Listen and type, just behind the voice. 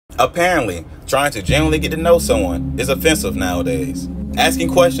Apparently, trying to genuinely get to know someone is offensive nowadays. Asking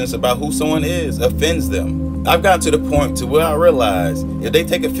questions about who someone is offends them. I've gotten to the point to where I realize if they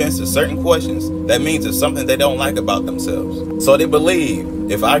take offense to certain questions, that means it's something they don't like about themselves. So they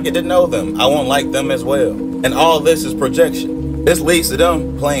believe if I get to know them, I won't like them as well. And all this is projection. This leads to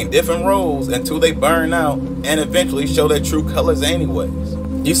them playing different roles until they burn out and eventually show their true colors anyways.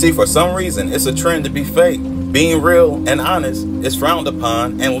 You see, for some reason, it's a trend to be fake. Being real and honest is frowned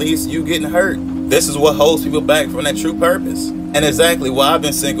upon and leads to you getting hurt. This is what holds people back from their true purpose. And exactly why I've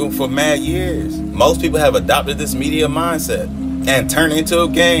been single for mad years. Most people have adopted this media mindset and turned it into a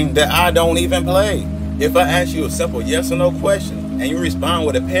game that I don't even play. If I ask you a simple yes or no question and you respond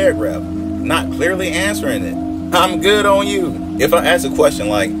with a paragraph, not clearly answering it, I'm good on you. If I ask a question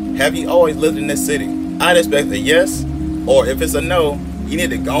like, have you always lived in this city? I'd expect a yes, or if it's a no, you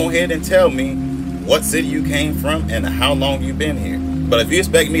need to go ahead and tell me what city you came from and how long you've been here. But if you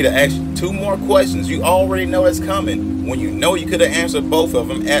expect me to ask you 2 more questions you already know is coming when you know you could have answered both of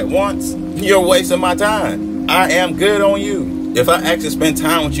them at once, you're wasting my time. I am good on you. If I actually spend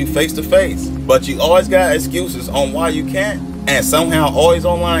time with you face to face, but you always got excuses on why you can't, and somehow always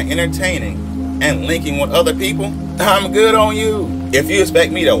online entertaining and linking with other people, I'm good on you. If you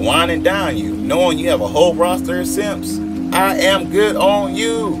expect me to wine and dine you, knowing you have a whole roster of simps, I am good on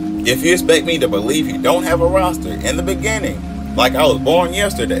you. If you expect me to believe you don't have a roster in the beginning, like I was born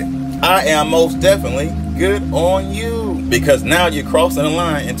yesterday, I am most definitely good on you. Because now you're crossing the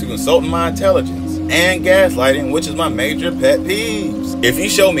line into insulting my intelligence and gaslighting, which is my major pet peeves. If you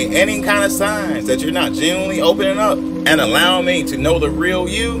show me any kind of signs that you're not genuinely opening up and allowing me to know the real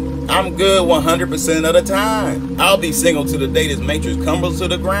you, I'm good 100% of the time. I'll be single till the day this matrix crumbles to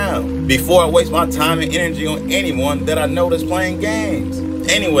the ground before I waste my time and energy on anyone that I know that's playing games.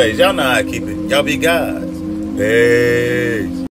 Anyways, y'all know how I keep it. Y'all be guys. Peace.